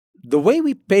The way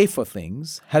we pay for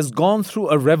things has gone through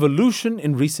a revolution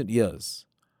in recent years.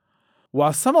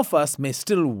 While some of us may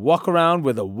still walk around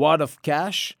with a wad of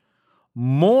cash,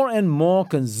 more and more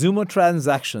consumer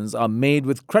transactions are made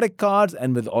with credit cards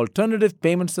and with alternative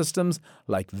payment systems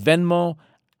like Venmo,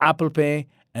 Apple Pay,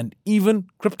 and even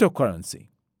cryptocurrency.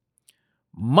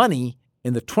 Money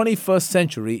in the 21st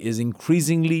century is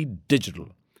increasingly digital.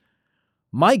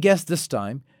 My guest this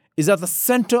time is at the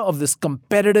center of this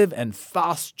competitive and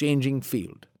fast-changing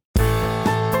field.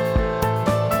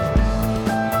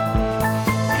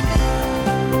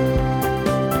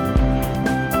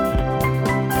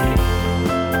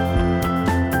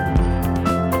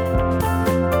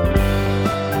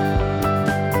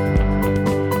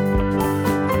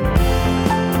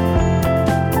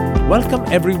 Welcome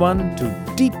everyone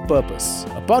to Deep Purpose,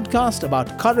 a podcast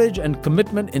about courage and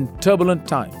commitment in turbulent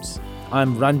times.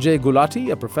 I'm Ranjay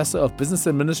Gulati, a professor of business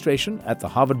administration at the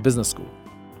Harvard Business School.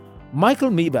 Michael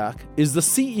Miebach is the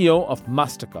CEO of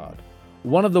Mastercard,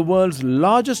 one of the world's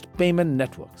largest payment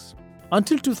networks.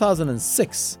 Until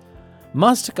 2006,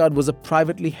 Mastercard was a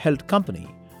privately held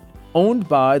company, owned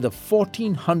by the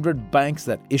 1,400 banks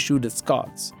that issued its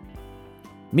cards.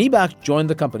 Miebach joined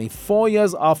the company 4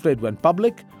 years after it went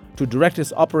public to direct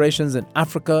its operations in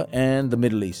Africa and the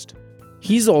Middle East.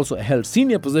 He's also held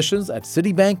senior positions at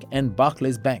Citibank and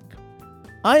Barclays Bank.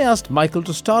 I asked Michael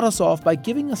to start us off by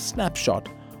giving a snapshot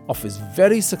of his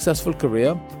very successful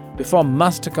career before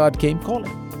Mastercard came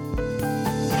calling.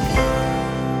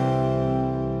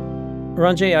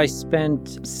 Ranjay, I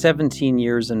spent 17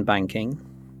 years in banking,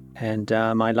 and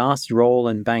my last role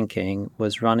in banking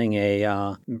was running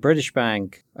a British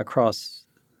bank across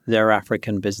their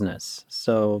African business.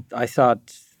 So I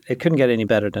thought it couldn't get any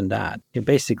better than that. You're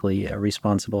basically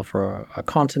responsible for a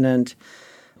continent,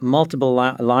 multiple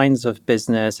lines of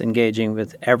business, engaging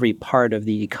with every part of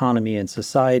the economy and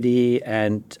society,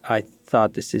 and I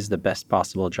thought this is the best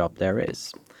possible job there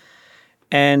is.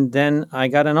 And then I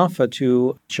got an offer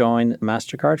to join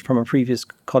Mastercard from a previous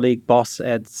colleague, boss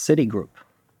at Citigroup.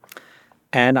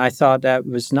 And I thought that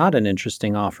was not an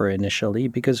interesting offer initially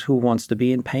because who wants to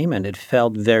be in payment? It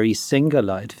felt very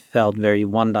singular. It felt very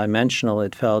one-dimensional.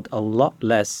 It felt a lot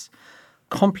less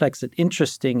complex and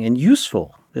interesting and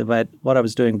useful than what I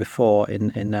was doing before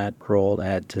in that role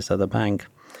at this other bank.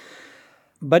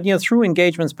 But, through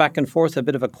engagements back and forth, a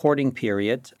bit of a courting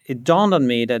period, it dawned on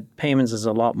me that payments is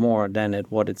a lot more than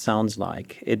what it sounds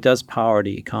like. It does power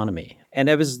the economy. And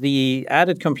there was the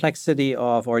added complexity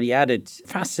or the added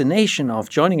fascination of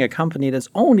joining a company that's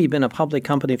only been a public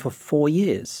company for 4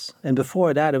 years. And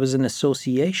before that, it was an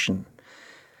association.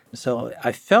 So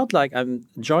I felt like I'm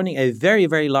joining a very,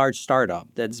 very large startup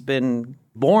that's been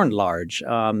born large.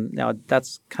 Now,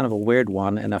 that's kind of a weird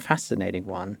one and a fascinating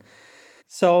one.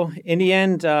 So in the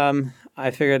end,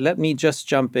 I figured, let me just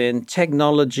jump in.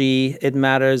 Technology, it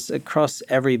matters across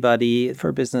everybody,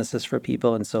 for businesses, for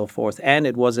people, and so forth. And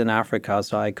it was in Africa,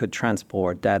 so I could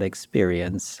transport that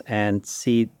experience and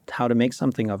see how to make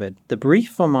something of it. The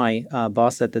brief from my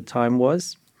boss at the time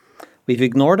was, we've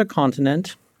ignored a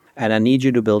continent, and I need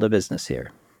you to build a business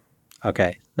here.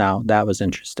 Okay, now that was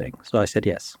interesting. So I said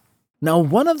yes. Now,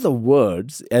 one of the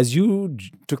words, as you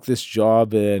took this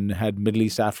job and had Middle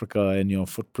East Africa in your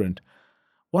footprint,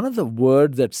 one of the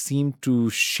words that seemed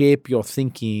to shape your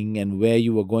thinking and where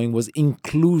you were going was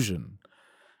inclusion.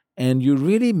 And you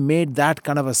really made that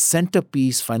kind of a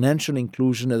centerpiece, financial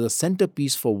inclusion, as a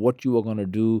centerpiece for what you were going to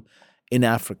do in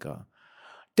Africa.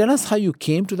 Tell us how you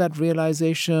came to that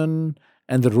realization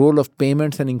and the role of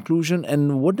payments and inclusion,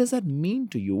 and what does that mean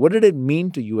to you? What did it mean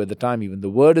to you at the time even?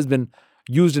 The word has been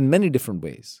used in many different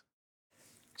ways.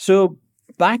 So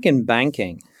back in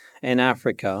banking in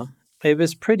Africa, it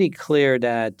was pretty clear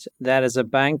that as a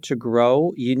bank to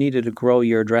grow, you needed to grow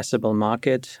your addressable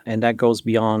market, and that goes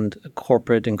beyond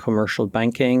corporate and commercial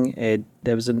banking.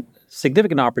 There was a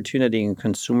significant opportunity in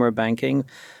consumer banking,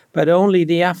 but only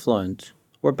the affluent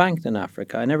were banked in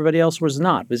Africa, and everybody else was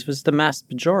not. This was the mass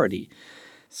majority.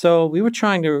 So we were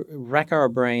trying to rack our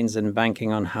brains in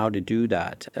banking on how to do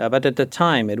that. But at the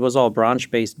time, it was all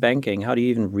branch-based banking. How do you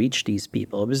even reach these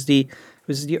people? It was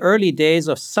the early days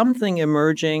of something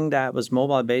emerging that was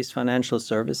mobile-based financial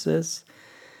services.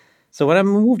 So when I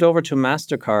moved over to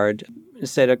Mastercard, I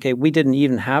said, okay, we didn't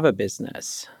even have a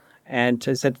business. And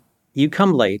I said, you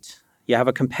come late. You have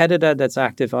a competitor that's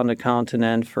active on the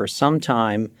continent for some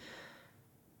time.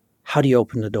 How do you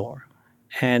open the door?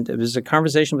 And it was a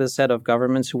conversation with a set of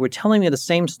governments who were telling me the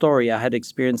same story I had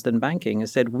experienced in banking. I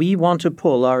said, we want to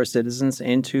pull our citizens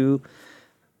into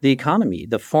the economy,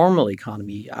 the formal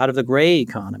economy, out of the gray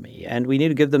economy. And we need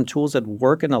to give them tools that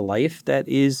work in a life that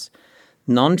is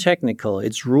non-technical.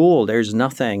 It's rural. There's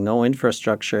nothing, no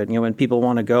infrastructure. When people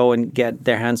want to go and get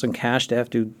their hands on cash, they have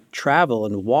to travel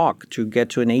and walk to get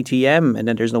to an ATM, and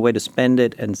then there's no way to spend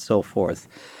it and so forth.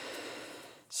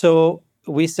 So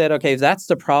we said, okay, if that's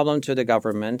the problem to the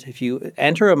government, if you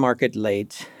enter a market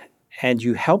late and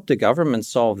you help the government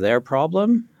solve their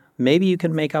problem, maybe you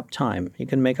can make up time. You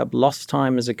can make up lost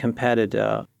time as a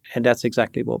competitor. And that's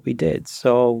exactly what we did.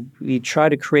 So we try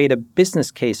to create a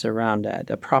business case around that,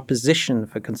 a proposition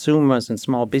for consumers and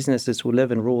small businesses who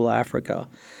live in rural Africa.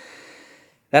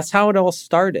 That's how it all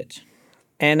started.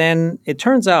 And then it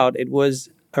turns out it was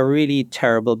a really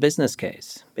terrible business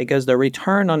case because the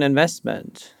return on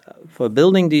investment for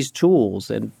building these tools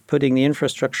and putting the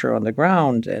infrastructure on the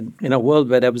ground, and in a world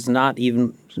where there was not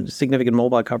even significant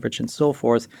mobile coverage and so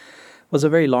forth, was a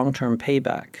very long-term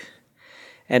payback.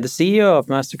 And the CEO of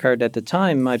Mastercard at the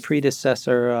time, my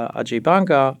predecessor, Ajay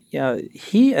Banga,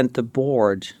 he and the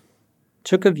board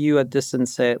took a view at this and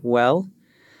said, well,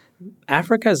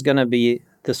 Africa is going to be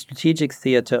the strategic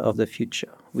theater of the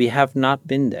future. We have not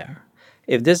been there.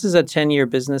 If this is a 10-year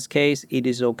business case, it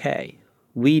is okay.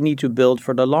 We need to build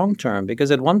for the long term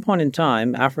because at one point in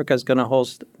time, Africa is going to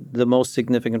host the most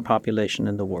significant population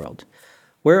in the world.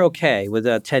 We're okay with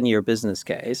a 10-year business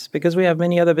case because we have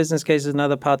many other business cases in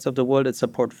other parts of the world. It's a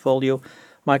portfolio.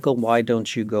 Michael, why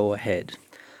don't you go ahead?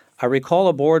 I recall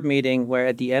a board meeting where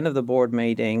at the end of the board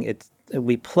meeting,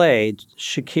 we played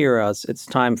Shakira's It's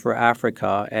Time for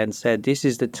Africa and said, this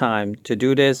is the time to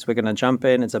do this. We're going to jump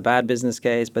in. It's a bad business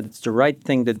case, but it's the right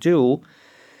thing to do.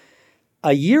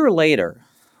 A year later,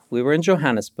 we were in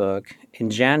Johannesburg in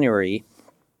January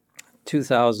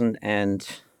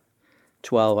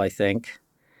 2012, I think.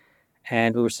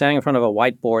 And we were standing in front of a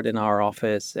whiteboard in our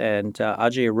office, and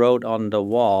Ajay wrote on the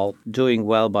wall, doing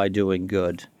well by doing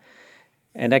good.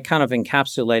 And that kind of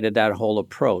encapsulated that whole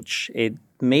approach. It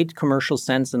made commercial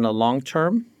sense in the long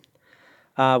term.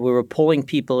 We were pulling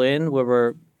people in, we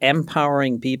were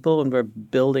empowering people, and we're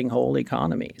building whole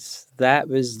economies. That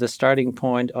was the starting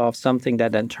point of something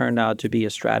that then turned out to be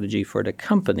a strategy for the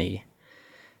company.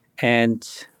 And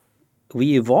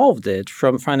we evolved it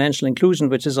from financial inclusion,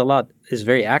 which is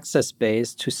very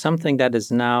access-based, to something that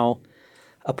is now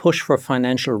a push for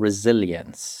financial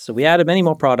resilience. So we added many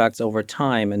more products over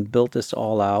time and built this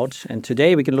all out. And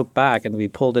today we can look back and we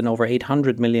pulled in over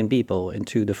 800 million people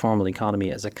into the formal economy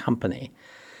as a company.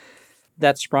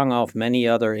 That sprung off many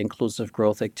other inclusive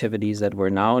growth activities that we're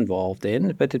now involved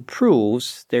in, but it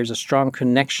proves there's a strong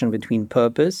connection between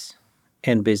purpose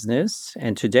and business.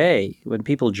 And today, when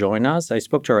people join us, I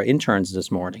spoke to our interns this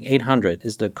morning. 800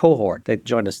 is the cohort that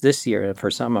joined us this year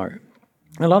for summer.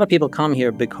 A lot of people come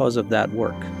here because of that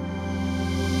work.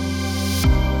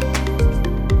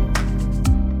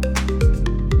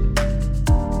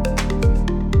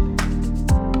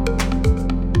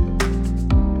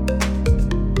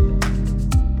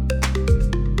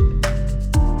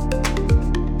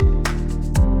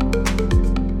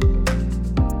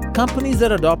 Companies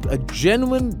that adopt a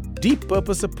genuine, deep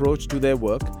purpose approach to their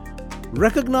work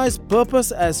recognize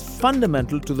purpose as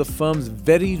fundamental to the firm's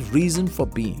very reason for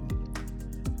being.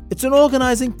 It's an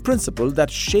organizing principle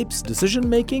that shapes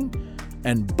decision-making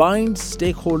and binds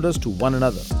stakeholders to one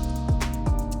another.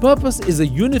 Purpose is a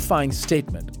unifying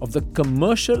statement of the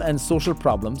commercial and social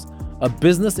problems a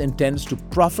business intends to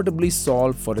profitably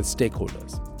solve for its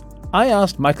stakeholders. I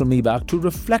asked Michael Miebach to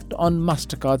reflect on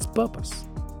Mastercard's purpose.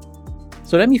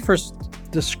 So let me first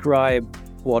describe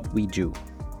what we do.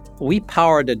 We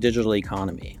power the digital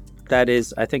economy. That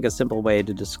is, I think, a simple way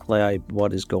to describe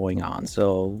what is going on.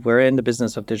 So we're in the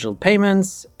business of digital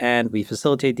payments, and we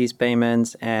facilitate these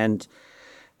payments, and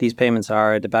these payments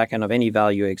are at the back end of any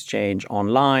value exchange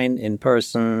online, in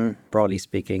person. Broadly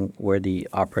speaking, we're the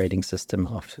operating system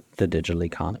of the digital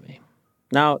economy.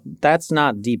 Now, that's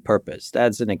not deep purpose.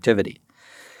 That's an activity.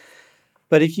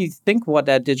 But if you think what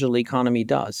that digital economy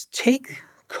does, take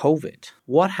COVID.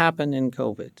 What happened in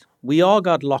COVID? We all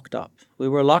got locked up. We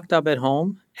were locked up at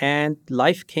home and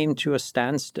life came to a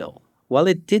standstill. Well,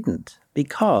 it didn't,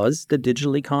 because the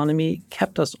digital economy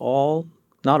kept us all,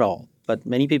 not all, but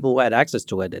many people who had access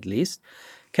to it at least,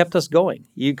 kept us going.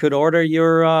 You could order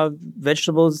your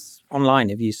vegetables online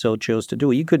if you so chose to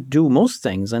do. You could do most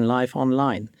things in life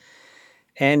online.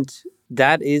 And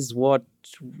that is what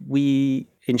we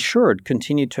ensured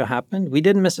continued to happen. We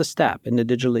didn't miss a step in the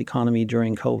digital economy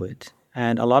during COVID.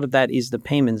 And a lot of that is the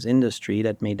payments industry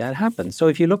that made that happen. So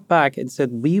if you look back and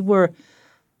said we were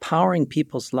powering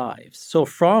people's lives. So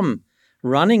from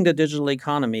running the digital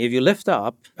economy, if you lift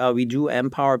up, we do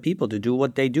empower people to do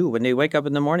what they do. When they wake up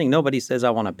in the morning, nobody says, I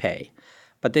want to pay.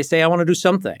 But they say, I want to do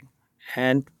something.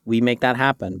 And we make that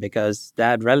happen because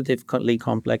that relatively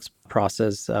complex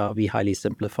process we highly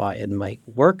simplify and make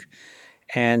work.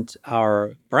 And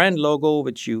our brand logo,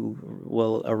 which you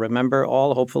will remember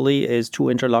all, hopefully, is two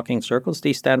interlocking circles.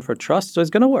 These stand for trust. So it's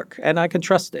going to work. And I can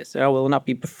trust this. I will not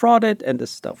be defrauded, and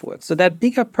this stuff works. So that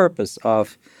bigger purpose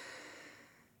of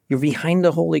you're behind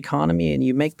the whole economy and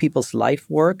you make people's life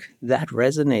work, that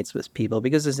resonates with people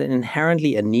because it's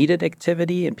inherently a needed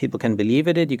activity and people can believe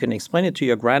in it. You can explain it to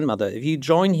your grandmother. If you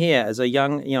join here as a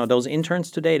young, those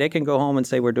interns today, they can go home and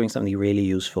say, we're doing something really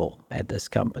useful at this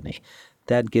company.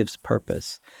 That gives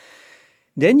purpose.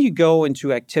 Then you go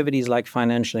into activities like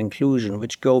financial inclusion,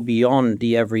 which go beyond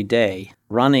the everyday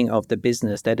running of the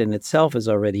business that in itself is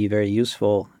already very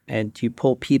useful. And you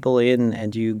pull people in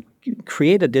and you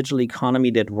create a digital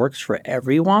economy that works for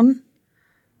everyone.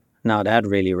 Now that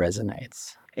really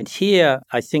resonates. And here,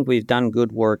 I think we've done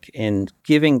good work in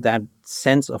giving that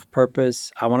sense of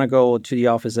purpose. I want to go to the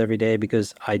office every day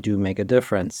because I do make a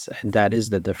difference. And that is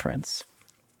the difference.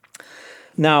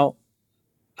 Now,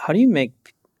 how do you make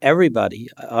everybody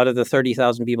out of the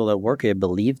 30,000 people that work here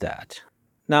believe that?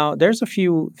 Now, there's a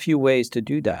few ways to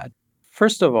do that.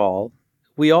 First of all,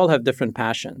 we all have different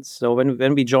passions. So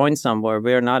when we join somewhere,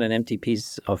 we're not an empty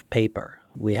piece of paper.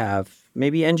 We have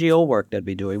maybe NGO work that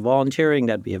we're doing, volunteering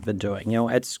that we have been doing,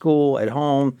 at school, at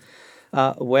home,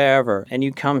 wherever. And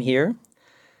you come here.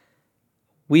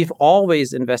 We've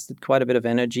always invested quite a bit of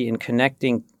energy in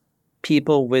connecting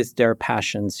people with their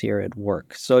passions here at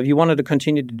work. So if you wanted to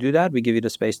continue to do that, we give you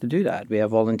the space to do that. We have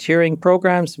volunteering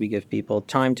programs. We give people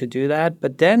time to do that.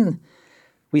 But then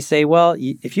we say, well,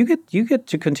 if you get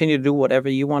to continue to do whatever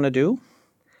you want to do,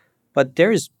 but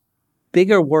there's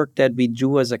bigger work that we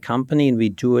do as a company, and we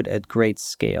do it at great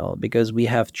scale because we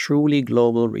have truly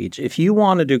global reach. If you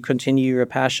want to continue your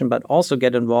passion, but also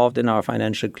get involved in our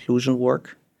financial inclusion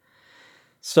work,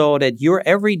 so that your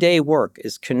everyday work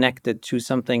is connected to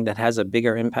something that has a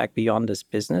bigger impact beyond this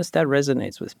business, that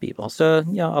resonates with people. So,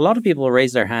 a lot of people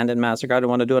raise their hand in Mastercard and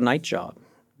want to do a night job.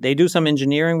 They do some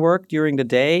engineering work during the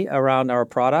day around our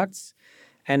products,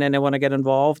 and then they want to get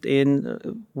involved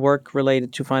in work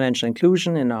related to financial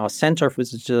inclusion in our center,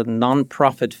 which is a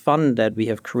nonprofit fund that we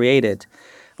have created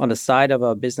on the side of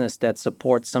our business that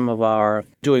supports some of our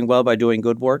doing well by doing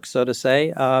good work, so to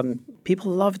say.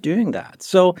 People love doing that.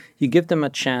 So you give them a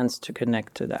chance to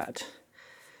connect to that.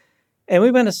 And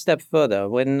we went a step further.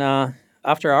 When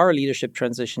after our leadership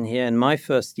transition here in my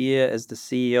first year as the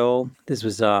CEO, this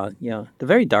was the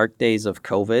very dark days of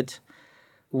COVID.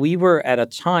 We were at a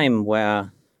time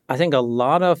where I think a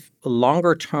lot of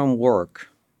longer term work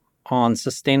on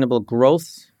sustainable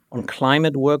growth, on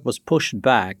climate work was pushed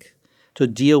back to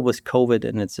deal with COVID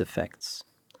and its effects.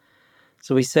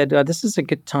 So we said, this is a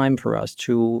good time for us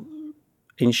to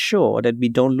ensure that we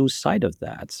don't lose sight of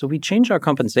that. So we changed our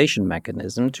compensation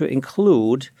mechanism to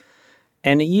include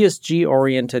an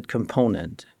ESG-oriented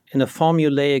component in a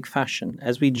formulaic fashion,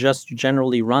 as we just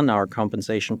generally run our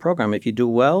compensation program. If you do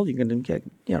well, you're going to get,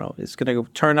 it's going to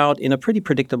turn out in a pretty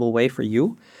predictable way for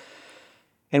you.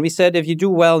 And we said, if you do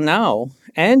well now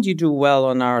and you do well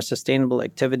on our sustainable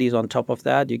activities on top of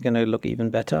that, you're going to look even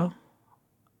better.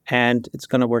 And it's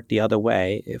going to work the other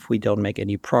way if we don't make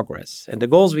any progress. And the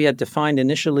goals we had defined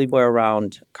initially were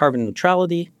around carbon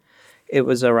neutrality. It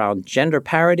was around gender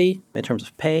parity in terms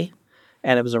of pay.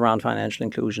 And it was around financial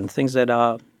inclusion, things that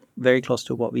are very close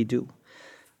to what we do.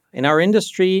 In our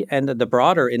industry and the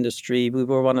broader industry, we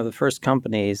were one of the first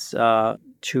companies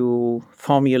to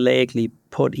formulaically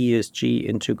put ESG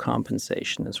into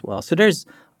compensation as well. So there's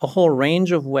a whole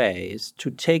range of ways to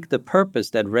take the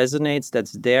purpose that resonates,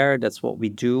 that's there, that's what we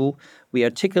do. We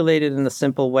articulate it in a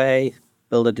simple way,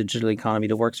 build a digital economy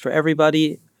that works for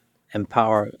everybody,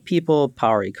 empower people,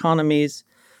 power economies,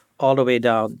 all the way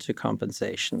down to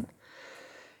compensation.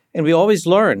 And we always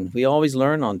learn. We always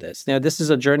learn on this. This is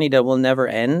a journey that will never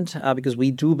end because we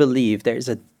do believe there is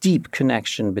a deep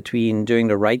connection between doing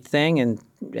the right thing and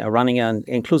running an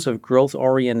inclusive,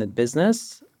 growth-oriented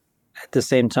business, at the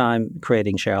same time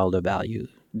creating shareholder value.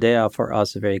 They are, for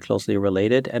us, very closely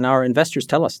related, and our investors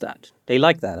tell us that. They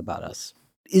like that about us.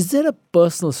 Is there a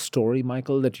personal story,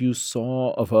 Michael, that you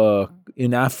saw of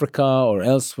in Africa or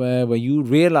elsewhere where you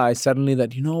realized suddenly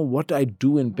that, what I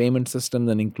do in payment systems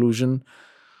and inclusion,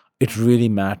 it really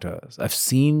matters. I've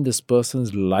seen this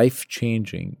person's life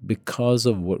changing because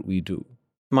of what we do.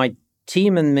 My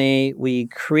team and me, we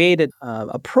created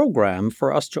a program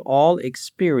for us to all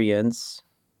experience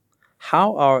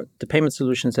how the payment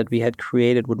solutions that we had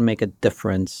created would make a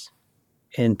difference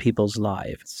in people's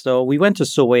lives. So we went to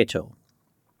Soweto,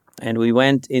 And we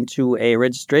went into a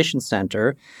registration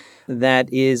center that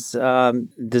is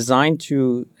designed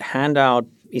to hand out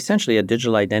essentially a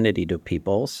digital identity to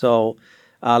people. So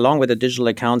along with a digital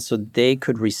account, so they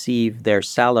could receive their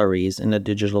salaries in a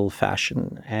digital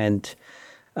fashion. And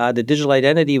the digital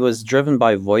identity was driven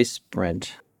by voice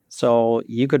print. So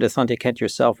you could authenticate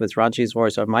yourself with Ranji's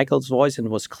voice or Michael's voice, and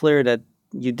it was clear that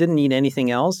you didn't need anything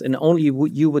else, and only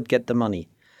you would get the money.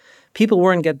 People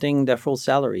weren't getting their full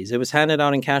salaries. It was handed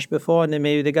out in cash before, and then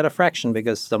maybe they got a fraction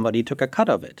because somebody took a cut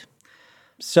of it.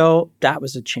 So that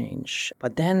was a change.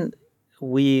 But then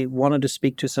we wanted to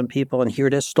speak to some people and hear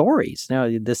their stories. Now,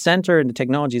 the center and the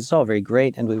technology is all very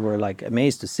great, and we were like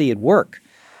amazed to see it work.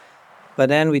 But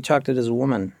then we talked to this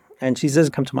woman, and she says,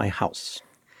 "Come to my house."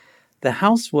 The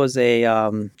house was it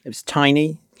was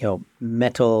tiny,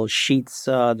 metal sheets,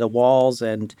 the walls,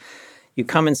 and you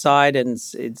come inside and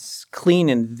it's clean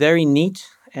and very neat.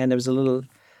 And there was a little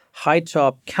high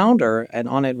top counter, and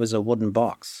on it was a wooden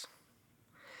box.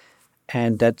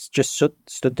 And that just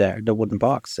stood there, the wooden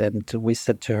box. And we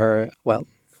said to her, "Well,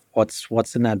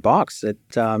 what's in that box?"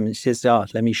 She says, "Oh,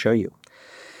 let me show you."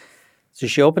 So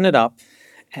she opened it up,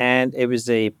 and it was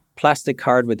a plastic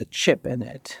card with a chip in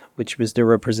it, which was the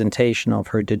representation of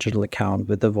her digital account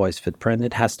with the voice footprint.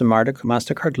 It has the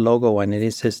Mastercard logo, and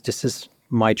this is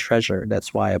my treasure.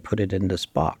 That's why I put it in this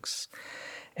box.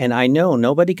 And I know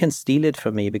nobody can steal it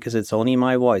from me because it's only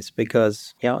my voice.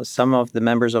 Because some of the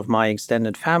members of my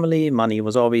extended family, money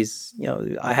was always,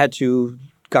 I had to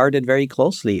guard it very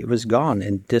closely. It was gone,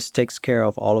 and this takes care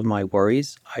of all of my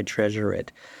worries. I treasure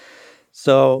it.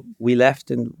 So we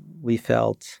left, and we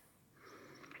felt,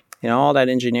 all that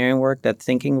engineering work, that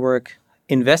thinking work,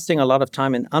 investing a lot of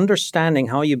time in understanding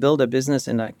how you build a business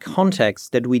in a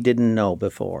context that we didn't know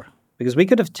before. Because we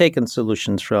could have taken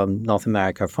solutions from North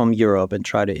America, from Europe, and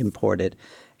tried to import it,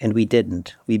 and we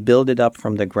didn't. We built it up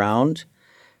from the ground,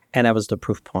 and that was the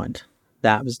proof point.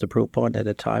 That was the proof point at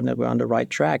the time that we're on the right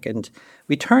track. And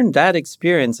we turned that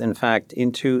experience, in fact,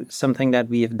 into something that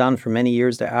we have done for many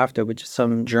years thereafter, which is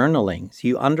some journaling. So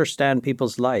you understand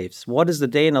people's lives. What does the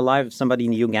day in the life of somebody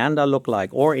in Uganda look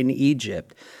like, or in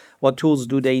Egypt? What tools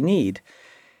do they need?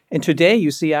 And today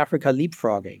you see Africa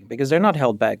leapfrogging because they're not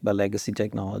held back by legacy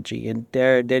technology. And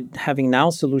they're having now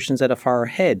solutions that are far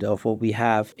ahead of what we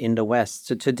have in the West.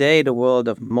 So today the world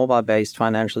of mobile-based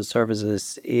financial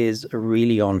services is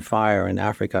really on fire in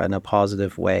Africa in a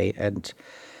positive way. And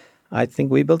I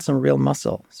think we built some real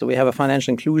muscle. So we have a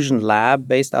financial inclusion lab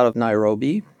based out of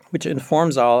Nairobi, which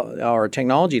informs our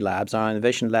technology labs, our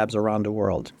innovation labs around the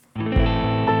world.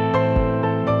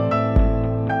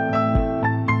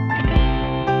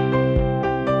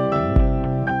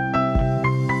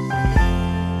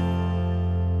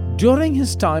 During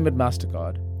his time at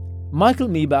Mastercard, Michael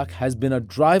Miebach has been a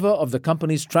driver of the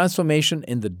company's transformation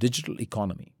in the digital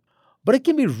economy. But it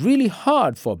can be really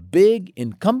hard for big,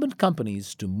 incumbent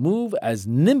companies to move as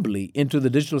nimbly into the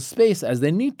digital space as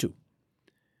they need to.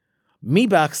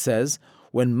 Miebach says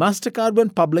when Mastercard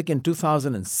went public in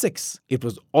 2006, it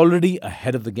was already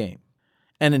ahead of the game.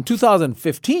 And in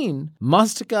 2015,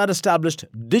 Mastercard established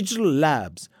digital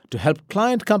labs to help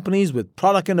client companies with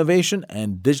product innovation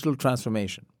and digital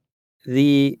transformation.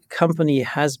 The company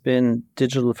has been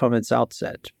digital from its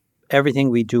outset.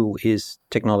 Everything we do is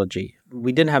technology.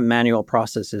 We didn't have manual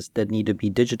processes that need to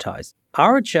be digitized.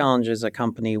 Our challenge as a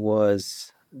company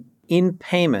was in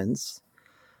payments,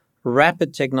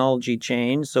 rapid technology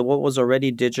change. So what was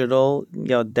already digital,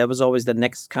 there was always the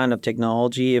next kind of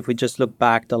technology. If we just look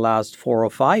back the last 4 or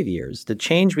 5 years, the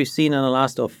change we've seen in the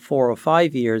last 4 or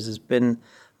 5 years has been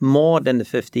more than the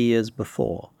 50 years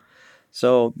before.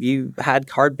 So you had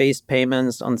card-based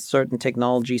payments on certain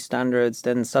technology standards.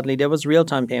 Then suddenly there was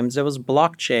real-time payments. There was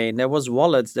blockchain. There was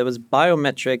wallets. There was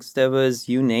biometrics. There was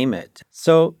you name it.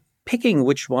 So picking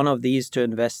which one of these to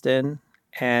invest in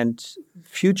and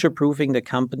future-proofing the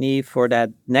company for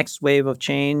that next wave of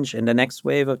change and the next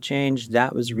wave of change,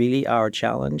 that was really our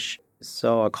challenge.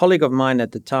 So a colleague of mine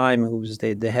at the time, who was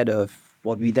the head of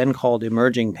what we then called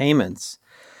emerging payments,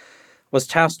 was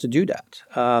tasked to do that.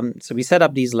 So we set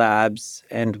up these labs,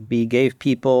 and we gave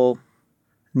people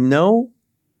no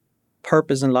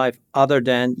purpose in life other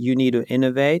than you need to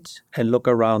innovate and look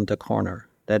around the corner.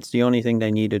 That's the only thing they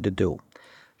needed to do.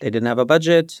 They didn't have a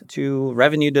budget to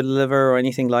revenue deliver or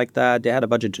anything like that. They had a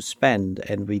budget to spend,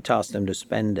 and we tasked them to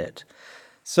spend it.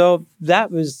 So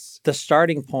that was the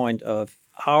starting point of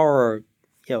our,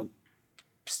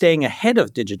 staying ahead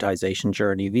of digitization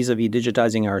journey vis-a-vis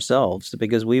digitizing ourselves,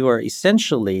 because we were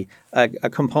essentially a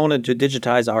component to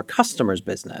digitize our customers'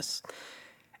 business.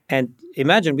 And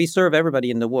imagine we serve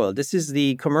everybody in the world. This is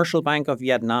the commercial bank of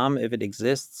Vietnam, if it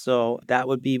exists. So that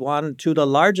would be one. To the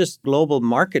largest global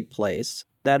marketplace,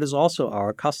 that is also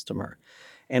our customer.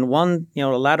 And one, the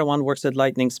latter one works at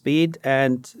lightning speed,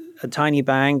 and a tiny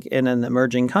bank in an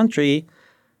emerging country,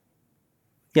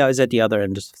 is at the other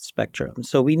end of the spectrum.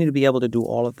 So we need to be able to do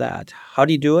all of that. How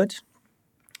do you do it?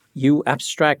 You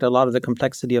abstract a lot of the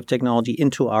complexity of technology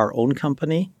into our own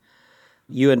company.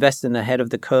 You invest in ahead of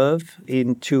the curve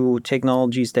into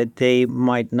technologies that they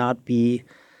might not be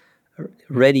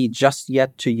ready just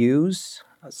yet to use.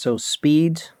 So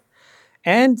speed.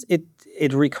 And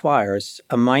it requires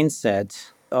a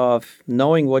mindset of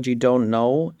knowing what you don't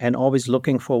know and always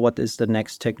looking for what is the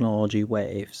next technology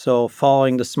wave. So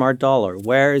following the smart dollar,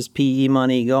 where is PE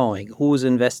money going? Who's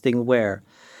investing where?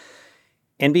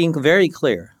 And being very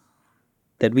clear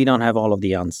that we don't have all of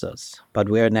the answers, but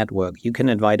we're a network. You can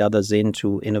invite others in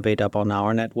to innovate up on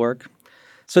our network.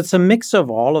 So it's a mix of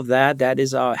all of that. That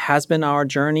has been our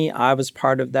journey. I was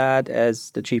part of that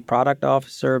as the chief product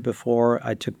officer before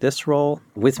I took this role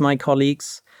with my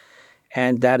colleagues.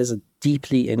 And that is a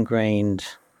deeply ingrained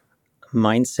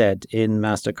mindset in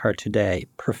Mastercard today.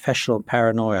 Professional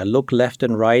paranoia. Look left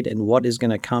and right and what is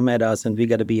going to come at us, and we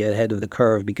got to be ahead of the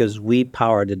curve because we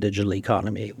power the digital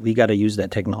economy. We got to use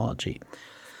that technology.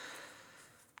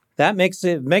 That makes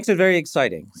it very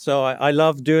exciting. So I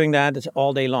love doing that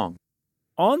all day long.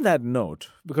 On that note,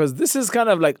 because this is kind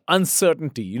of like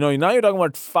uncertainty, now you're talking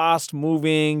about fast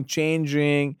moving,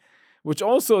 changing, which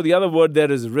also the other word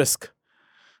there is risk.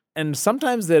 And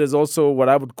sometimes there is also what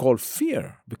I would call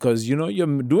fear, because,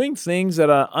 you're doing things that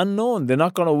are unknown. They're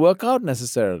not going to work out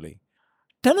necessarily.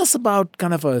 Tell us about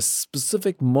kind of a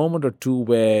specific moment or two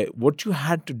where what you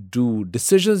had to do,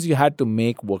 decisions you had to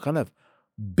make were kind of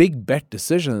big bet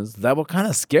decisions that were kind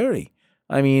of scary.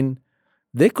 I mean,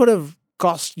 they could have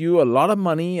cost you a lot of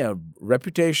money, a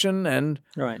reputation, and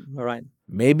right.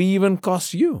 Maybe even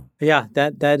cost you. Yeah,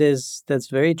 that's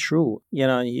very true.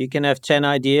 You can have 10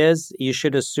 ideas. You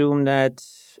should assume that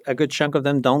a good chunk of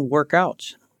them don't work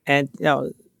out. And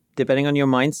depending on your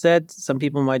mindset, some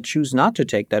people might choose not to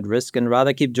take that risk and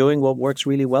rather keep doing what works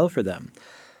really well for them.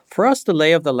 For us, the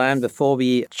lay of the land before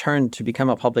we turned to become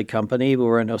a public company, we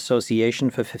were an association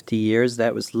for 50 years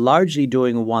that was largely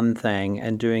doing one thing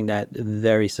and doing that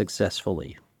very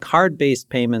successfully. Card-based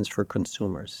payments for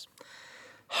consumers.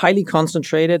 Highly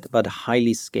concentrated, but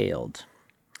highly scaled.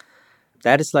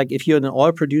 That is like if you're an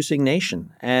oil-producing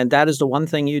nation, and that is the one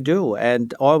thing you do,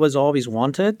 and oil was always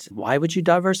wanted, why would you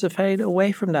diversify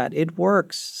away from that? It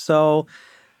works. So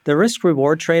the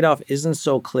risk-reward trade-off isn't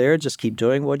so clear. Just keep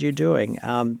doing what you're doing.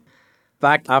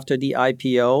 Back after the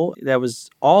IPO, there was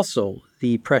also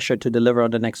the pressure to deliver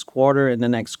on the next quarter and the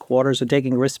next quarter, so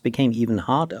taking risks became even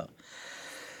harder.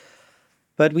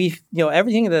 But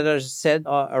everything that I said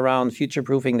around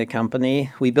future-proofing the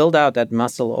company, we built out that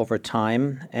muscle over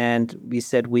time, and we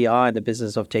said we are in the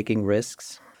business of taking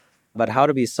risks. But how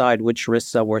to decide which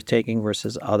risks are worth taking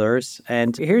versus others?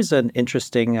 And here's an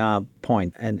interesting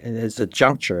point, and it's a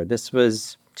juncture. This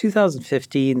was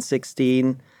 2015,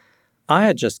 16. I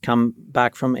had just come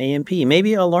back from A&P.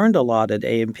 Maybe I learned a lot at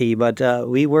A&P, but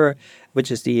which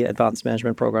is the advanced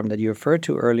management program that you referred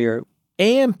to earlier.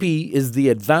 A&P is the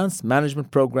Advanced Management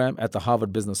Program at the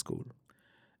Harvard Business School.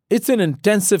 It's an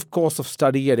intensive course of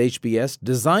study at HBS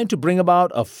designed to bring about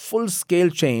a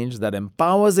full-scale change that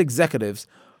empowers executives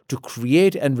to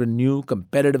create and renew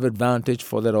competitive advantage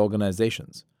for their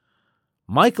organizations.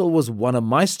 Michael was one of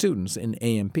my students in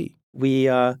A&P. We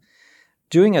are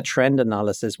doing a trend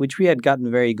analysis, which we had gotten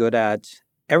very good at.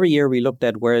 Every year we looked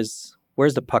at where's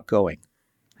the puck going,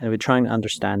 and we're trying to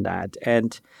understand that.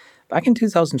 And back in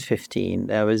 2015,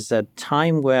 there was a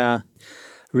time where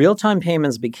real-time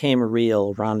payments became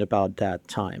real around about that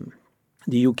time.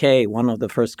 The UK, one of the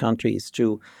first countries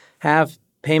to have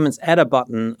payments at a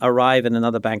button arrive in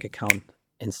another bank account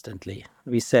instantly.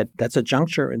 We said, that's a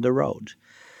juncture in the road.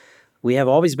 We have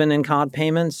always been in card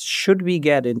payments. Should we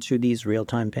get into these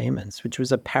real-time payments, which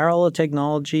was a parallel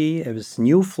technology? It was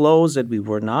new flows that we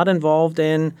were not involved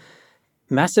in.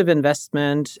 Massive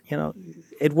investment,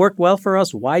 it worked well for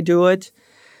us. Why do it?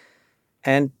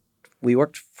 And we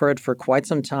worked for it for quite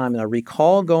some time. And I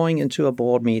recall going into a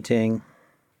board meeting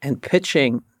and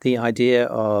pitching the idea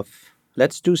of,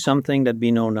 let's do something that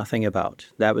we know nothing about.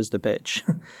 That was the pitch.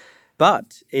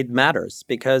 But it matters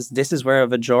because this is where a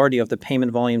majority of the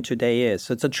payment volume today is.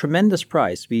 So it's a tremendous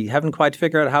price. We haven't quite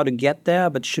figured out how to get there,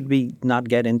 but should we not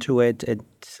get into it?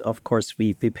 Of course,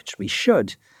 we pitched we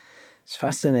should. It's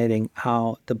fascinating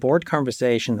how the board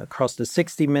conversation across the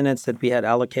 60 minutes that we had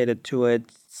allocated to it,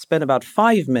 spent about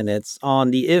 5 minutes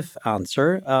on the if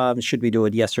answer. Should we do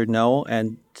it yes or no?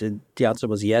 And the answer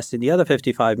was yes. And the other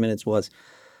 55 minutes was,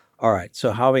 all right,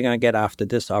 so how are we going to get after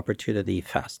this opportunity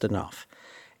fast enough?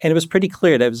 And it was pretty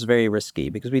clear that it was very risky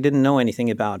because we didn't know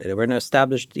anything about it. There were no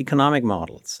established economic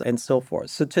models and so forth.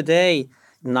 So today,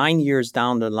 9 years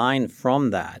down the line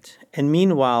from that, and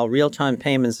meanwhile, real-time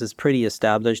payments is pretty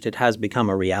established. It has become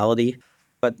a reality.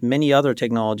 But many other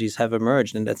technologies have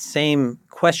emerged, and that same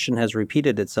question has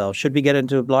repeated itself. Should we get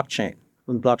into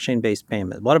blockchain-based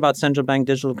payment? What about central bank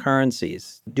digital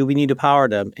currencies? Do we need to power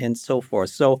them? And so forth.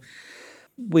 So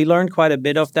we learned quite a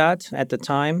bit of that at the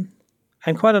time,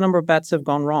 and quite a number of bets have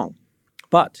gone wrong.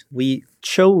 But we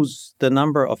chose the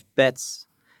number of bets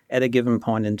at a given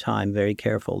point in time very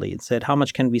carefully and said, how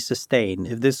much can we sustain?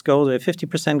 If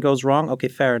 50% goes wrong, okay,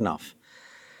 fair enough.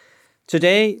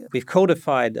 Today, we've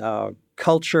codified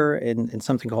culture in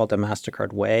something called the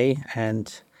Mastercard Way,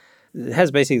 and it has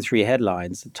basically 3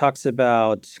 headlines. It talks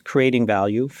about creating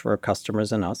value for our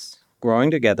customers and us,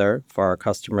 growing together for our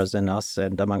customers and us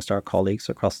and amongst our colleagues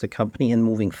across the company, and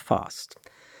moving fast.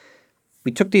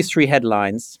 We took these 3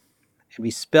 headlines and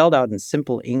we spelled out in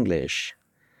simple English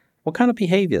what kind of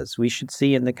behaviors we should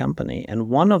see in the company. And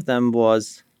one of them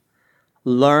was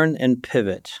learn and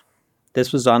pivot.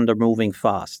 This was under moving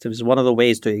fast. It was one of the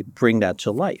ways to bring that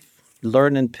to life.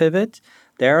 Learn and pivot.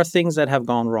 There are things that have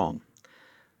gone wrong.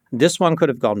 This one could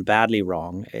have gone badly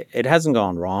wrong. It hasn't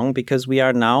gone wrong because we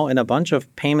are now in a bunch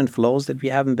of payment flows that we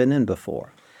haven't been in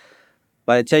before.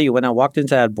 But I tell you, when I walked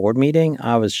into that board meeting,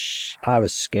 I was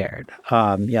scared.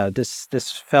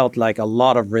 This felt like a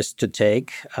lot of risk to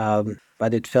take,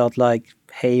 but it felt like,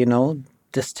 hey,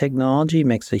 this technology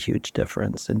makes a huge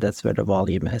difference, and that's where the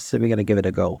volume is. So we're going to give it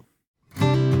a go.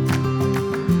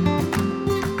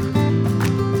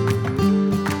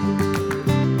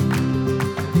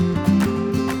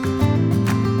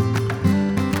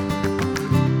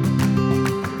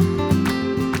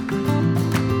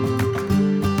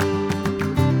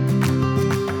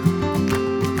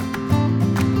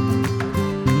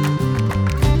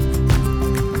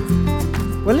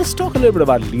 Well, let's talk a little bit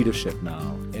about leadership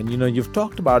now. And, you've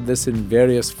talked about this in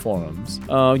various forums.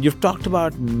 You've talked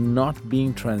about not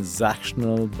being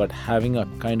transactional, but having a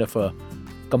kind of a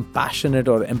compassionate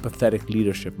or empathetic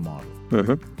leadership model.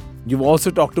 Mm-hmm. You've also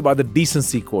talked about the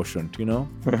decency quotient,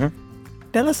 Mm-hmm.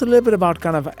 Tell us a little bit about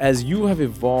kind of, as you have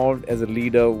evolved as a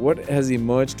leader, what has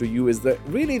emerged to you is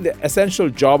really the essential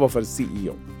job of a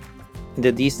CEO.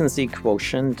 The decency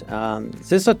quotient,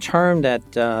 this is a term that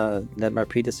my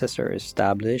predecessor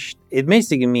established. It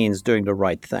basically means doing the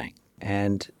right thing.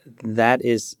 And that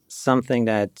is something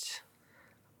that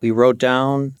we wrote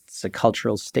down. It's a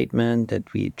cultural statement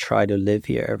that we try to live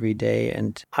here every day.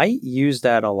 And I use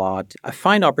that a lot. I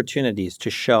find opportunities to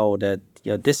show that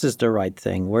this is the right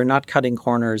thing. We're not cutting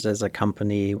corners as a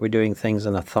company. We're doing things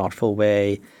in a thoughtful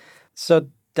way. So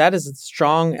that is a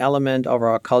strong element of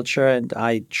our culture, and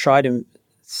I try to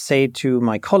say to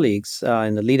my colleagues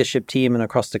in the leadership team and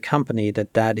across the company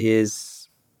that is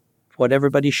what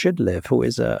everybody should live. Who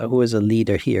is a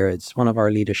leader here? It's one of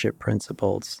our leadership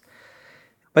principles.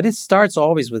 But it starts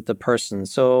always with the person.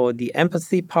 So the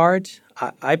empathy part,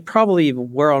 I probably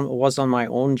was on my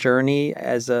own journey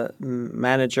as a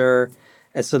manager,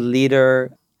 as a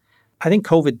leader. I think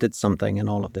COVID did something in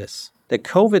all of this. The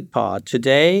COVID part,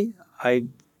 today, I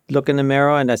look in the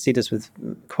mirror, and I see this with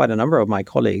quite a number of my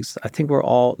colleagues. I think we're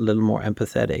all a little more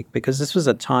empathetic because this was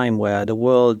a time where the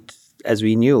world, as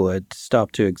we knew it,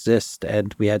 stopped to exist,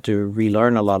 and we had to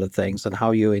relearn a lot of things on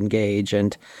how you engage.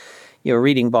 And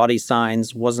reading body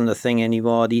signs wasn't a thing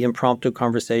anymore. The impromptu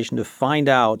conversation to find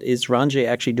out, is Ranjay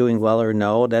actually doing well or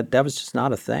no, that was just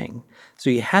not a thing. So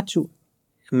you had to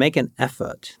make an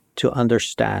effort to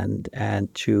understand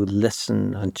and to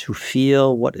listen and to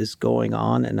feel what is going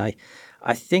on. And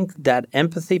I think that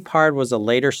empathy part was a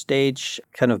later stage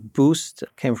kind of boost,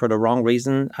 came for the wrong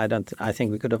reason. I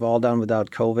think we could have all done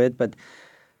without COVID, but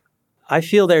I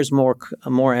feel there's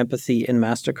more empathy in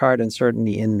Mastercard and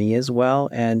certainly in me as well.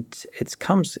 And it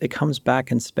comes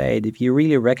back in spade. If you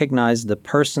really recognize the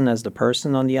person as the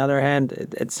person, on the other hand,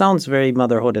 it sounds very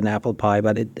motherhood and apple pie,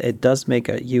 but it does make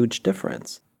a huge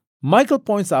difference. Michael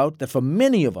points out that for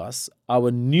many of us, our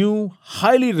new,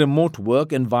 highly remote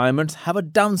work environments have a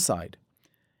downside.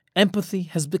 Empathy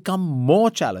has become more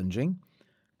challenging.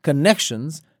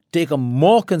 Connections take a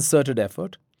more concerted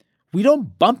effort. We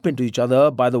don't bump into each other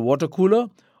by the water cooler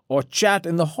or chat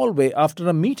in the hallway after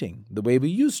a meeting the way we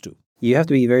used to. You have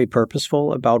to be very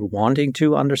purposeful about wanting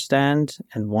to understand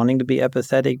and wanting to be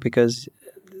empathetic, because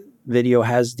video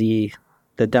has the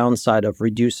the downside of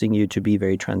reducing you to be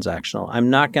very transactional. I'm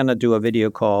not going to do a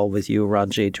video call with you,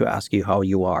 Ranjay, to ask you how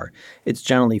you are. It's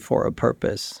generally for a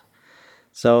purpose.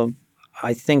 So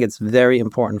I think it's very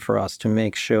important for us to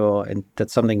make sure, and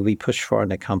that's something we push for in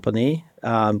the company,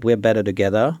 we're better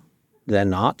together than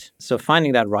not. So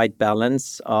finding that right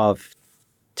balance of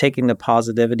taking the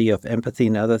positivity of empathy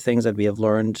and other things that we have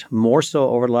learned more so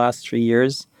over the last 3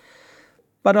 years,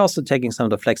 but also taking some of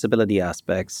the flexibility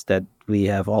aspects that we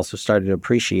have also started to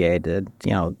appreciate,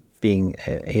 being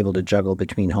able to juggle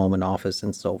between home and office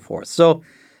and so forth. So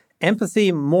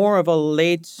empathy, more of a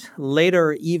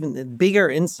later, even bigger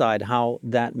insight how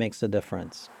that makes a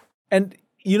difference. And,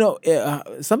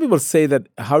 some people say that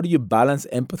how do you balance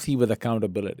empathy with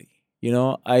accountability?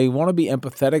 I want to be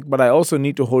empathetic, but I also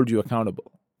need to hold you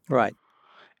accountable. Right.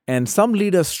 And some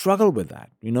leaders struggle with that.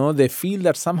 They feel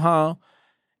that somehow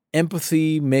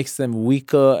empathy makes them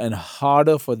weaker and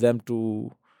harder for them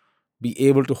to be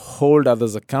able to hold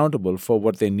others accountable for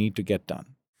what they need to get done.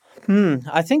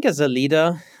 I think as a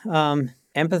leader,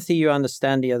 empathy, you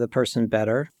understand the other person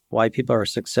better, why people are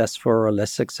successful or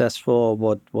less successful,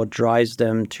 what drives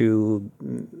them to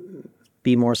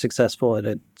be more successful at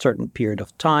a certain period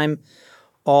of time.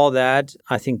 All that,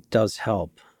 I think, does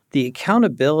help. The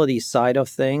accountability side of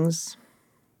things,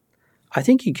 I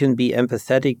think you can be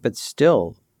empathetic, but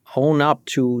still own up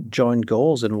to joint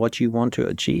goals and what you want to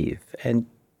achieve. And,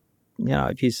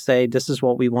 if you say, this is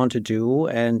what we want to do,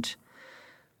 and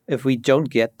if we don't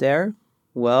get there,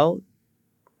 well,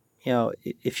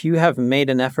 if you have made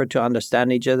an effort to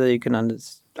understand each other, you can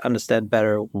understand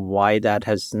better why that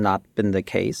has not been the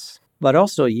case. But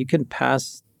also, you can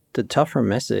pass the tougher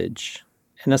message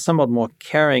in a somewhat more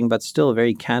caring but still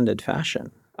very candid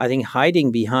fashion. I think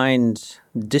hiding behind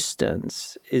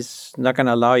distance is not going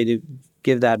to allow you to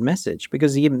give that message,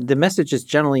 because the message is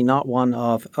generally not one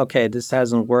of, okay, this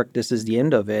hasn't worked, this is the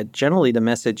end of it. Generally, the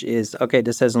message is, okay,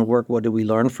 this hasn't worked, what do we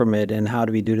learn from it, and how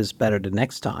do we do this better the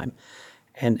next time?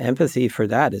 And empathy for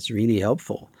that is really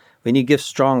helpful. When you give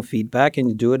strong feedback and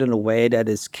you do it in a way that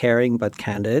is caring but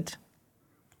candid,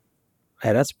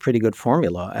 that's a pretty good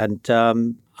formula. And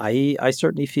I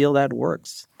certainly feel that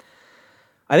works.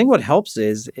 I think what helps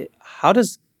is, how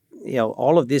does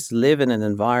all of this live in an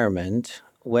environment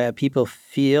where people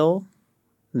feel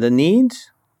the need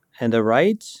and the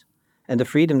right and the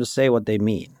freedom to say what they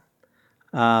mean.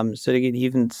 So they can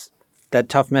even that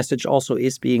tough message also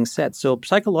is being said. So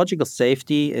psychological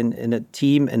safety in a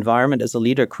team environment as a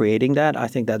leader, creating that, I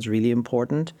think that's really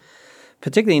important,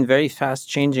 particularly in very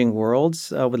fast-changing worlds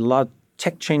with a lot of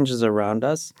tech changes around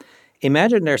us.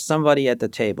 Imagine there's somebody at the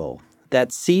table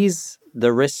that sees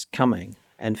the risk coming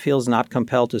and feels not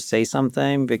compelled to say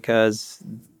something because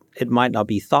it might not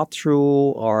be thought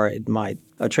through, or it might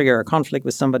trigger a conflict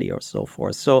with somebody or so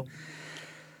forth. So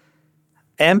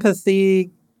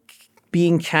empathy,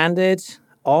 being candid,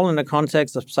 all in the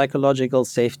context of psychological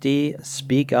safety,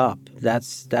 speak up.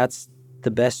 That's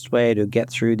the best way to get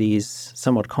through these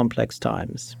somewhat complex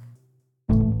times.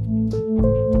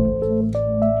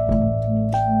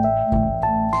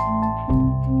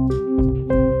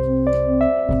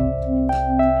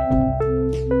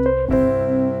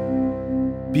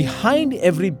 Behind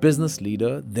every business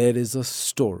leader, there is a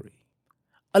story.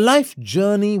 A life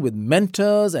journey with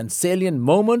mentors and salient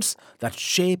moments that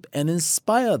shape and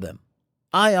inspire them.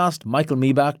 I asked Michael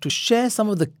Miebach to share some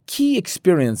of the key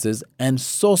experiences and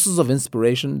sources of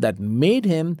inspiration that made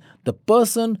him the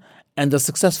person and the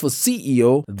successful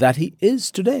CEO that he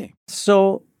is today.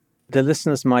 So the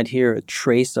listeners might hear a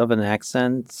trace of an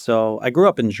accent. So I grew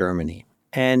up in Germany,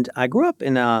 and I grew up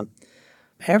in a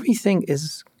everything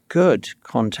is good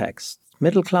context.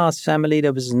 Middle-class family,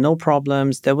 there was no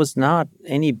problems. There was not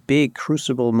any big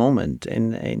crucible moment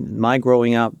in my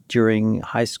growing up during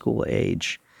high school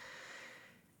age.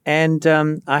 And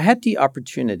I had the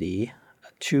opportunity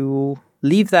to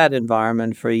leave that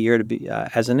environment for a year to be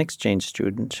as an exchange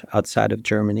student outside of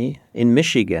Germany in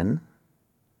Michigan,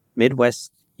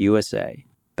 Midwest USA,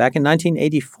 back in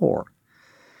 1984.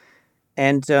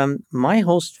 And my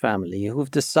host family, who've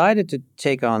decided to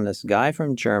take on this guy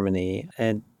from Germany,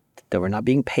 and they were not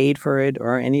being paid for it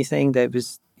or anything.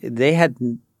 They had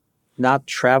not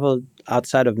traveled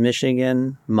outside of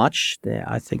Michigan much.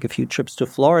 I think a few trips to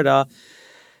Florida.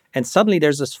 And suddenly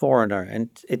there's this foreigner. And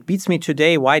it beats me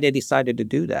today why they decided to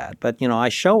do that. But, I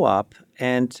show up,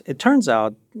 and it turns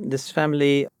out this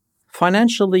family,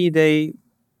 financially,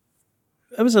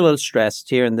 it was a little stressed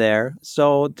here and there.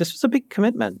 So this was a big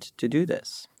commitment to do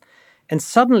this. And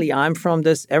suddenly I'm from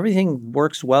this everything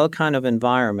works well kind of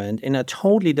environment in a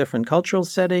totally different cultural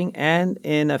setting and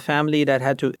in a family that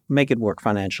had to make it work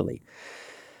financially.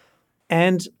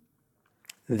 And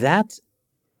that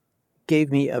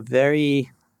gave me a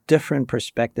very different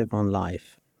perspective on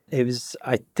life.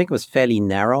 I think it was fairly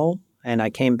narrow. And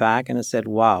I came back and I said,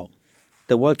 wow,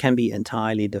 the world can be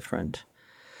entirely different.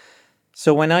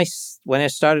 So when I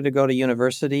started to go to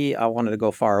university, I wanted to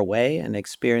go far away and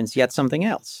experience yet something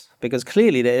else, because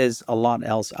clearly there is a lot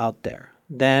else out there.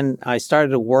 Then I started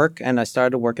to work, and I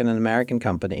started to work in an American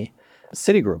company,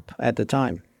 Citigroup at the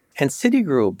time. And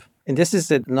Citigroup, and this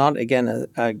is not, again,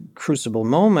 a crucible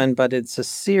moment, but it's a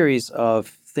series of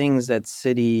things that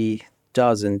Citi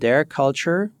does in their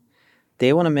culture.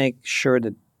 They want to make sure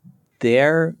that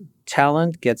their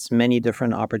talent gets many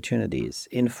different opportunities.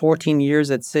 In 14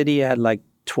 years at Citi, I had like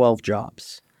 12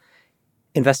 jobs.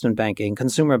 Investment banking,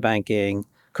 consumer banking,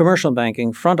 commercial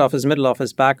banking, front office, middle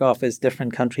office, back office,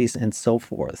 different countries, and so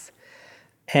forth.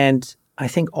 And I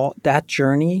think all that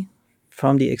journey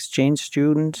from the exchange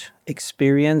student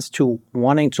experience to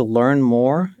wanting to learn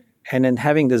more and then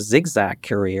having the zigzag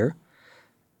career,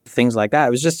 things like that,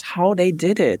 it was just how they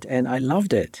did it. And I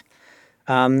loved it.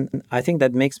 I think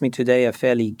that makes me today a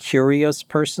fairly curious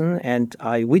person, and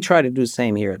we try to do the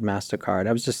same here at Mastercard.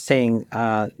 I was just saying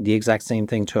the exact same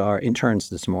thing to our interns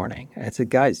this morning. I said,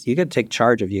 guys, you got to take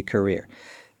charge of your career.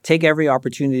 Take every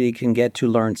opportunity you can get to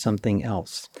learn something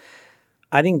else.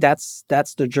 I think that's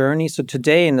the journey. So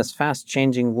today, in this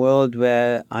fast-changing world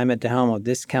where I'm at the helm of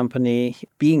this company,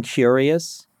 being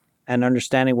curious and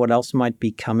understanding what else might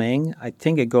be coming, I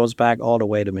think it goes back all the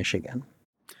way to Michigan.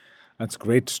 That's a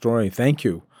great story. Thank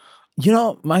you.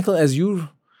 Michael, as you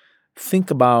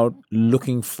think about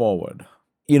looking forward,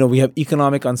 we have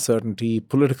economic uncertainty,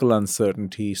 political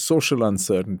uncertainty, social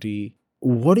uncertainty.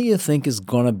 What do you think is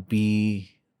going to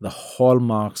be the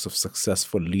hallmarks of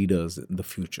successful leaders in the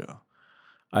future?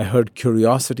 I heard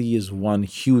curiosity is one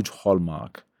huge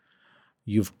hallmark.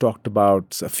 You've talked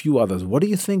about a few others. What do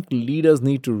you think leaders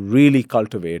need to really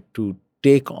cultivate to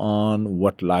take on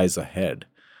what lies ahead?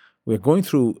 We're going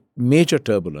through major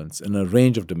turbulence in a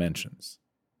range of dimensions.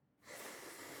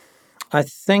 I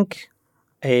think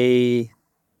a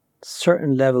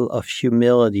certain level of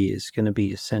humility is going to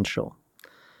be essential.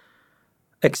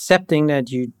 Accepting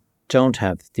that you don't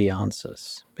have the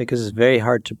answers, because it's very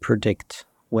hard to predict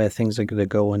where things are going to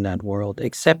go in that world.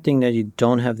 Accepting that you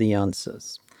don't have the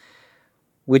answers,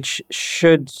 which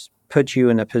should put you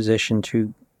in a position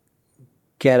to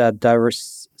get a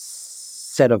diverse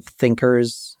set of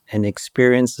thinkers and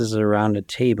experiences around a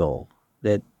table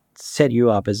that set you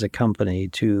up as a company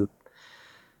to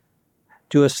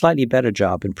do a slightly better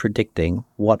job in predicting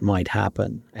what might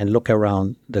happen and look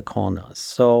around the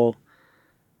corners.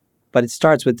 But it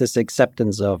starts with this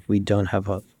acceptance of we don't have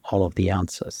all of the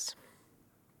answers.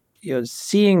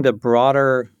 Seeing the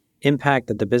broader impact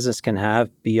that the business can have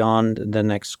beyond the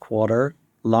next quarter,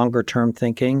 longer term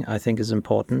thinking, I think is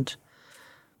important.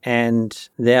 And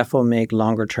therefore make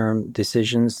longer term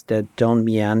decisions that don't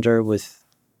meander with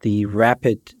the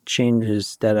rapid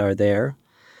changes that are there.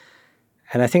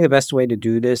 And I think the best way to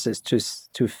do this is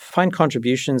to find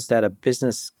contributions that a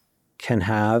business can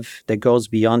have that goes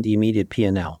beyond the immediate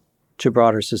P&L to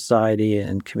broader society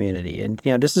and community. And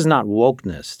this is not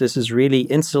wokeness. This is really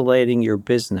insulating your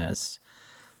business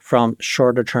from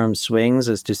shorter term swings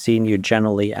as to seeing you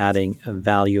generally adding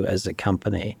value as a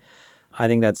company. I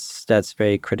think that's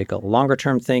very critical. Longer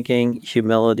term thinking,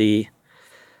 humility.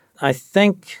 I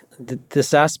think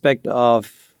this aspect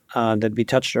of that we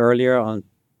touched earlier on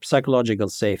psychological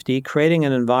safety, creating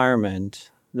an environment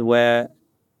where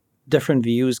different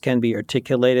views can be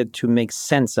articulated to make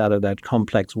sense out of that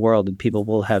complex world, and people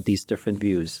will have these different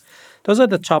views. Those are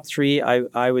the top three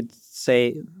I would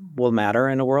say will matter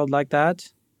in a world like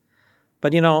that.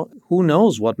 But, who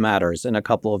knows what matters in a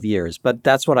couple of years? But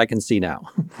that's what I can see now.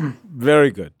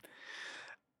 Very good.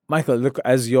 Michael, look,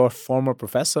 as your former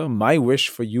professor, my wish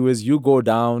for you is you go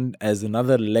down as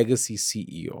another legacy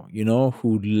CEO,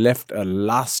 who left a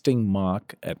lasting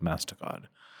mark at Mastercard,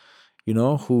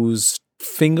 whose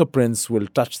fingerprints will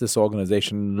touch this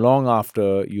organization long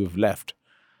after you've left.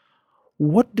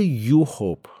 What do you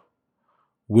hope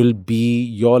will be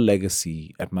your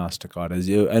legacy at Mastercard?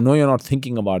 I know you're not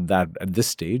thinking about that at this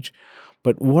stage,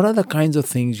 but what are the kinds of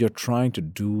things you're trying to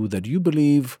do that you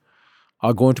believe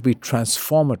are going to be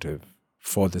transformative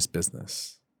for this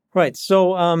business? Right.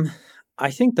 So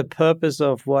I think the purpose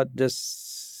of what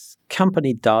this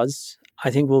company does,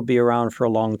 I think will be around for a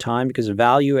long time, because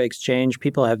value exchange,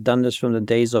 people have done this from the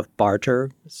days of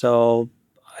barter. So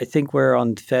I think we're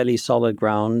on fairly solid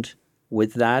ground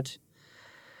with that.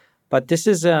 But this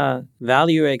is a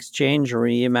value exchange,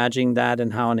 reimagining that,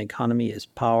 and how an economy is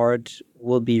powered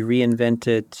will be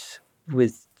reinvented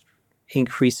with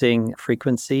increasing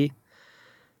frequency.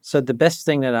 So the best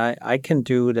thing that I can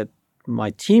do, that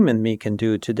my team and me can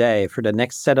do today for the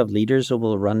next set of leaders who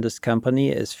will run this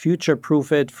company, is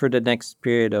future-proof it for the next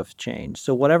period of change.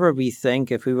 So whatever we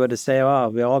think, if we were to say, oh,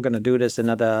 we're all going to do this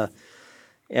another,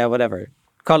 whatever,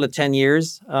 call it 10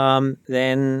 years,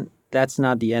 then that's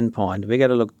not the end point. We got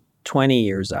to look 20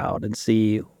 years out and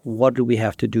see, what do we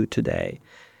have to do today?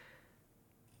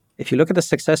 If you look at the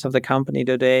success of the company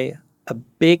today, a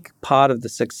big part of the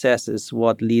success is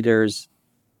what leaders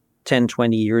 10,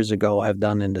 20 years ago have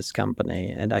done in this company.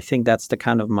 And I think that's the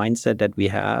kind of mindset that we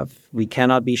have. We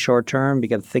cannot be short term. We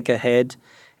got to think ahead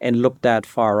and look that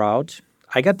far out.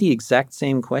 I got the exact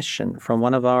same question from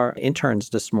one of our interns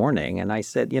this morning. And I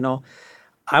said,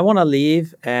 I want to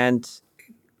leave and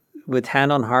with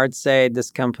hand on heart say this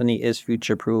company is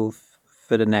future proof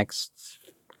for the next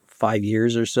 5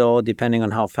 years or so, depending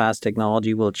on how fast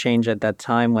technology will change at that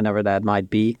time, whenever that might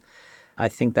be. I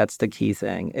think that's the key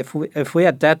thing. If we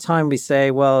at that time we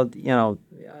say, well,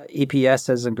 EPS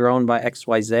hasn't grown by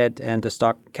XYZ and the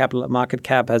stock capital market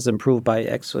cap has improved by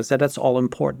XYZ, that's all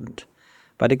important.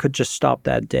 But it could just stop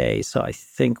that day. So I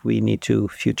think we need to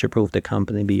future-proof the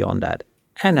company beyond that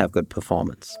and have good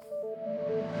performance.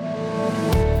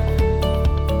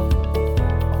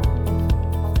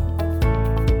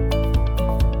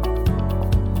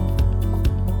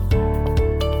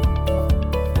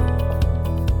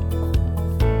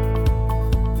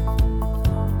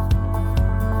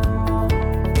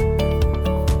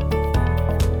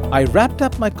 I wrapped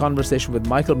up my conversation with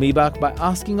Michael Miebach by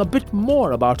asking a bit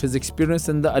more about his experience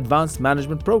in the Advanced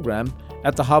Management program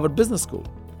at the Harvard Business School.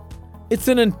 It's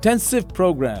an intensive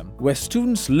program where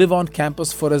students live on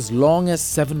campus for as long as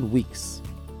 7 weeks.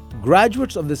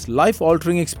 Graduates of this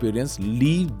life-altering experience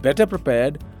leave better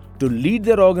prepared to lead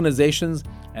their organizations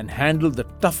and handle the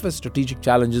toughest strategic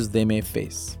challenges they may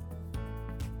face.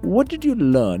 What did you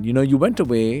learn? You went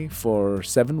away for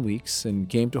 7 weeks and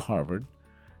came to Harvard.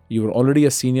 You were already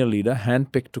a senior leader,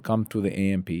 handpicked to come to the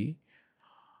AMP.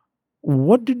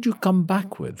 What did you come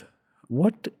back with?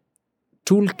 What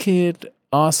toolkit,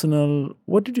 arsenal,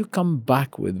 what did you come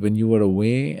back with when you were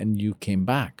away and you came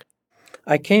back?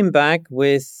 I came back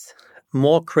with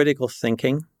more critical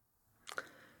thinking.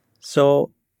 So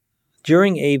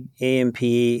during AMP,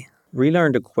 we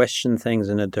learned to question things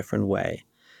in a different way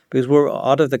because we're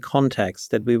out of the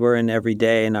context that we were in every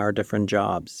day in our different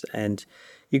jobs. And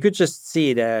you could just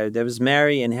see that there was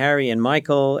Mary and Harry and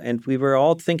Michael, and we were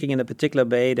all thinking in a particular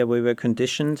way that we were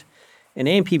conditioned. And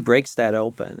AMP breaks that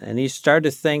open. And you start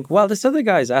to think, well, this other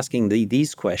guy is asking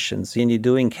these questions, and you're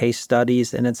doing case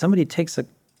studies, and then somebody takes a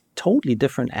totally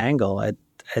different angle at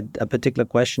a particular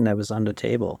question that was on the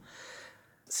table.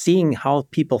 Seeing how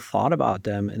people thought about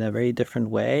them in a very different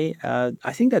way,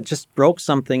 I think that just broke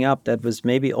something up that was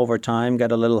maybe over time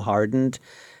got a little hardened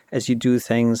as you do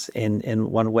things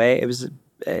in one way.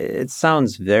 It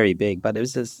sounds very big, but it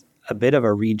was just a bit of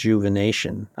a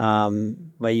rejuvenation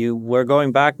where you were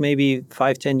going back maybe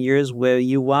 5-10 years where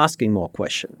you were asking more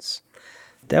questions.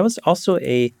 There was also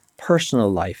a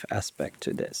personal life aspect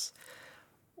to this.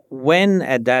 When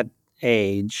at that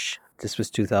age, this was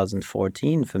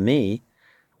 2014 for me,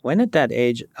 when at that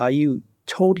age are you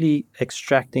totally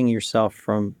extracting yourself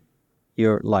from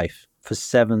your life for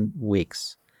 7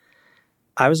 weeks?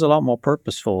 I was a lot more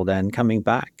purposeful than coming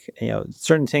back.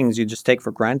 Certain things you just take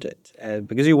for granted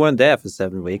because you weren't there for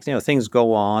 7 weeks. Things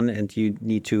go on and you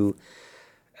need to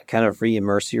kind of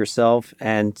re-immerse yourself.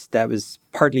 And that was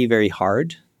partly very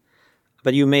hard,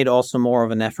 but you made also more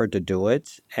of an effort to do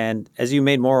it. And as you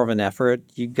made more of an effort,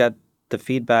 you got the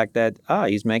feedback that,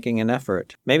 he's making an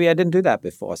effort. Maybe I didn't do that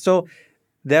before. So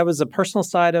there was a personal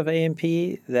side of AMP,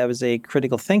 there was a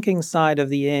critical thinking side of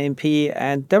the AMP,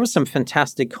 and there was some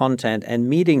fantastic content and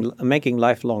making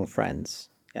lifelong friends.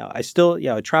 I still,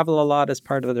 travel a lot as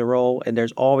part of the role, and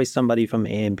there's always somebody from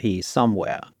AMP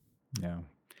somewhere. Yeah.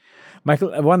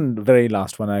 Michael, one very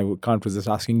last one, I can't resist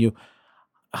asking you.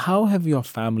 How have your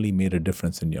family made a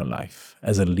difference in your life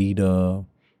as a leader,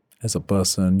 as a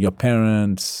person, your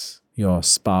parents, your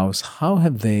spouse? How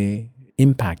have they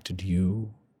impacted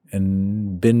you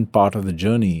and been part of the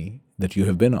journey that you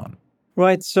have been on?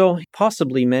 Right. So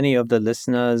possibly many of the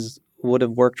listeners would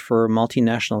have worked for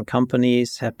multinational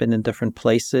companies, have been in different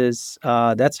places.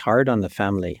 That's hard on the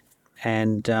family.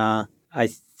 And I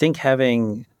think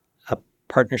having a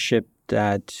partnership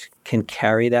that can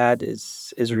carry that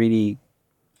is really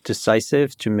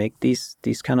decisive to make these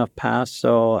kind of paths.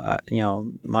 So,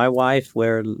 my wife,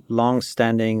 we're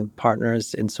long-standing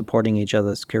partners in supporting each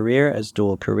other's career as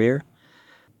dual career.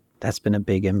 That's been a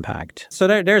big impact. So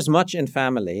there's much in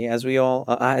family, as we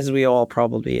all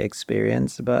probably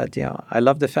experience. But I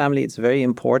love the family. It's very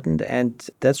important, and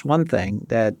that's one thing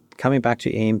that coming back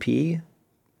to A&P,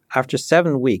 after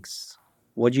 7 weeks,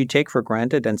 what you take for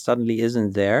granted and suddenly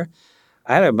isn't there.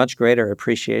 I had a much greater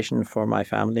appreciation for my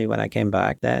family when I came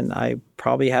back than I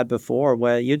probably had before,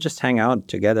 where you just hang out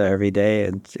together every day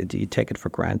and you take it for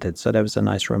granted. So that was a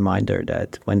nice reminder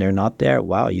that when they're not there,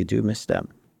 wow, you do miss them.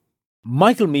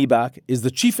 Michael Miebach is the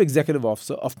Chief Executive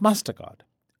Officer of Mastercard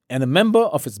and a member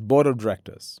of its board of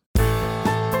directors.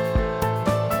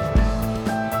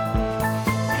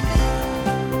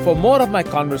 For more of my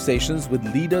conversations with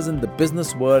leaders in the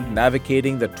business world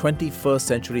navigating the 21st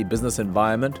century business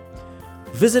environment,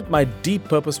 visit my Deep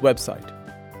Purpose website.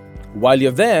 While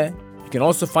you're there, you can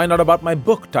also find out about my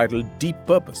book titled Deep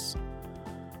Purpose.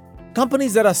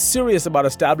 Companies that are serious about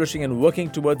establishing and working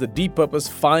towards a deep purpose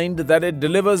find that it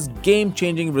delivers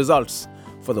game-changing results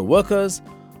for the workers,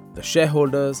 the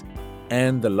shareholders,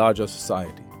 and the larger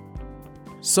society.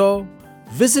 So,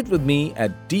 visit with me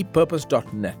at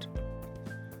deeppurpose.net.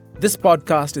 This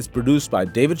podcast is produced by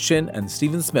David Shin and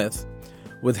Stephen Smith,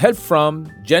 with help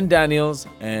from Jen Daniels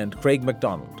and Craig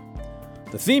McDonald.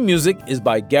 The theme music is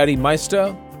by Gary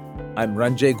Meister. I'm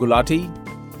Ranjay Gulati.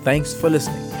 Thanks for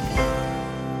listening.